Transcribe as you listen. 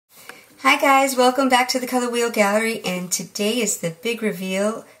Hi guys, welcome back to the Color Wheel Gallery, and today is the big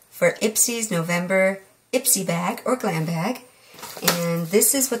reveal for Ipsy's November Ipsy bag or Glam bag. And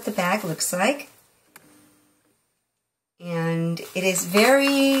this is what the bag looks like. And it is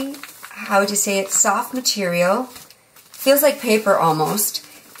very, how would you say it, soft material. Feels like paper almost.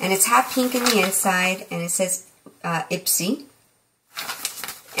 And it's hot pink in the inside, and it says Ipsy.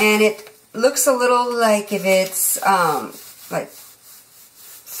 And it looks a little like if it's like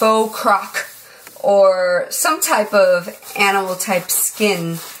faux croc or some type of animal type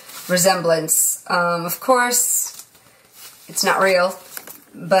skin resemblance. Of course, it's not real,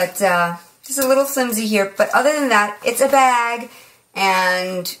 but just a little flimsy here. But other than that, it's a bag,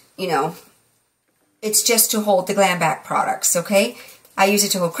 and you know, it's just to hold the GlamBag products, okay? I use it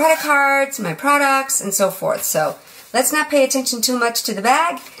to hold credit cards, my products, and so forth. So let's not pay attention too much to the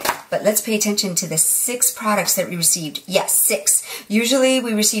bag, but let's pay attention to the 6 products that we received. Yes, 6. Usually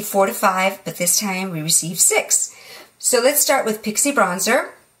we receive 4 to 5, but this time we received 6. So let's start with Pixie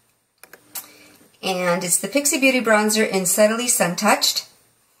Bronzer. And it's the Pixie Beauty Bronzer in Subtly Sun Touched.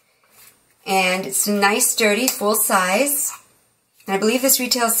 And it's a nice, sturdy, full size. And I believe this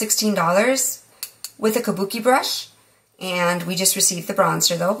retails $16 with a kabuki brush. And we just received the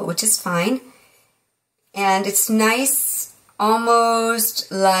bronzer though, but which is fine. And it's nice,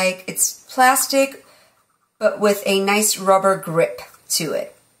 almost like it's plastic, but with a nice rubber grip to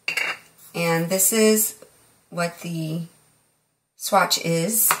it. And this is what the swatch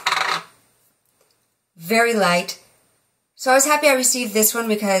is. Very light. So I was happy I received this one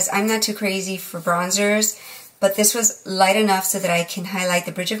because I'm not too crazy for bronzers, but this was light enough so that I can highlight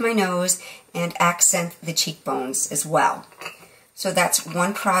the bridge of my nose and accent the cheekbones as well. So that's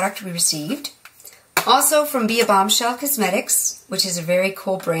one product we received. Also from BH Cosmetics, which is a very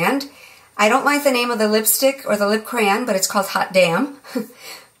cool brand. I don't like the name of the lipstick or the lip crayon, but it's called Hot Damn.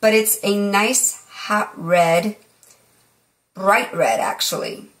 But it's a nice hot red, bright red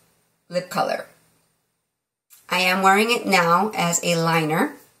actually, lip color. I am wearing it now as a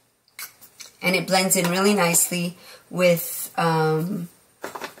liner, and it blends in really nicely with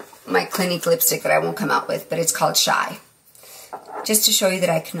my Clinique lipstick that I won't come out with, but it's called Shy. Just to show you that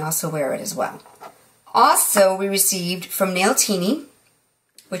I can also wear it as well. Also, we received from Nail Teeny,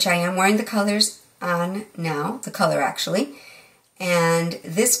 which I am wearing the colors on now, the color actually, and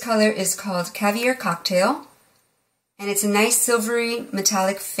this color is called Caviar Cocktail, and it's a nice silvery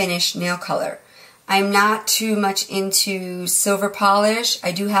metallic finish nail color. I'm not too much into silver polish.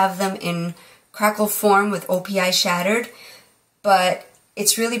 I do have them in crackle form with OPI shattered, but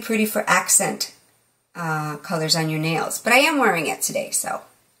it's really pretty for accent colors on your nails. But I am wearing it today, so.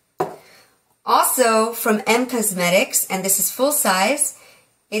 Also from M Cosmetics, and this is full size,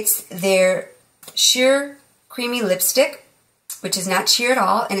 it's their sheer creamy lipstick, which is not sheer at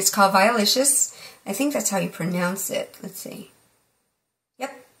all, and it's called Violicious. I think that's how you pronounce it. Let's see.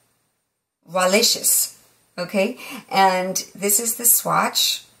 Yep. Violicious. Okay? And this is the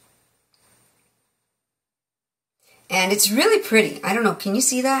swatch. And it's really pretty. I don't know, can you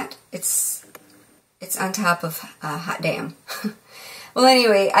see that? It's on top of Hot Damn. Well,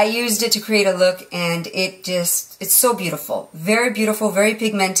 anyway, I used it to create a look, and it's so beautiful. Very beautiful, very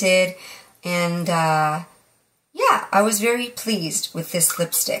pigmented, and yeah, I was very pleased with this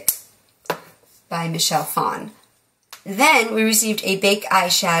lipstick by Michelle Phan. Then we received a Bake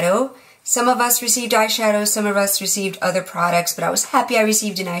eyeshadow. Some of us received eyeshadows, some of us received other products, but I was happy I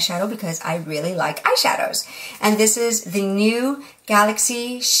received an eyeshadow because I really like eyeshadows. And this is the new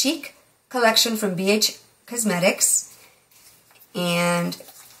Galaxy Chic collection from BH Cosmetics. And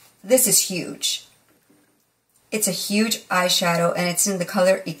this is huge. It's a huge eyeshadow, and it's in the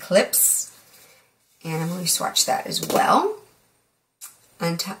color Eclipse. And I'm going to swatch that as well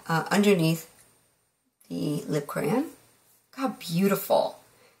underneath the lip crayon. Look how beautiful.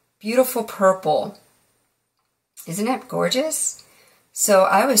 Beautiful purple. Isn't it gorgeous? So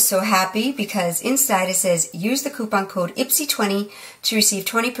I was so happy because inside it says, use the coupon code IPSY20 to receive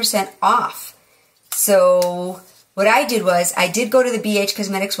 20% off. So what I did was, I did go to the BH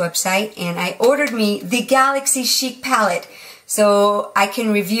Cosmetics website and I ordered me the Galaxy Chic palette. So I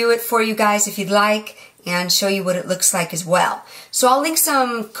can review it for you guys if you'd like and show you what it looks like as well. So I'll link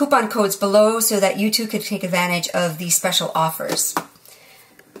some coupon codes below so that you too can take advantage of these special offers.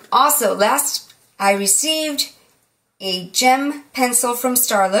 Also, last I received a gem pencil from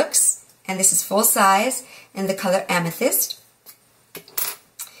Starlooks, and this is full size in the color Amethyst.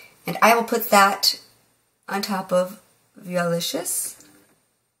 And I will put that on top of Violicious.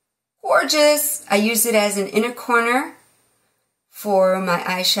 Gorgeous! I use it as an inner corner for my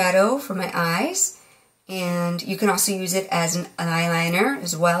eyeshadow, for my eyes. And you can also use it as an eyeliner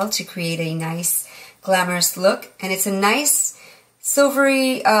as well to create a nice glamorous look. And it's a nice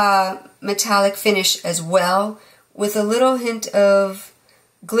silvery metallic finish as well, with a little hint of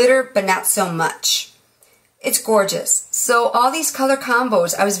glitter, but not so much. It's gorgeous. So all these color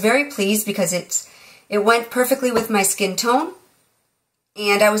combos, I was very pleased because it went perfectly with my skin tone.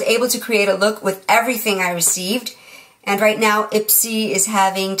 And I was able to create a look with everything I received. And right now, Ipsy is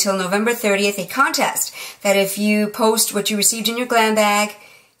having till November 30th a contest that if you post what you received in your glam bag,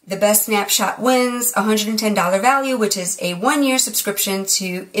 the best snapshot wins a $110 value, which is a 1-year subscription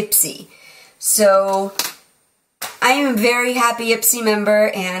to Ipsy. So I am a very happy Ipsy member,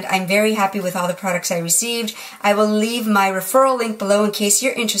 and I'm very happy with all the products I received. I will leave my referral link below in case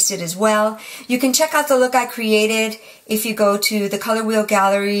you're interested as well. You can check out the look I created if you go to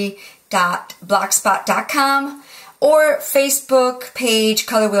thecolorwheelgallery.blogspot.com or Facebook page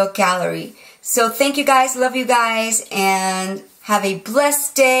Color Wheel Gallery. So thank you guys, love you guys, and have a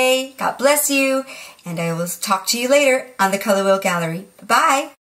blessed day. God bless you, and I will talk to you later on the Color Wheel Gallery. Bye-bye.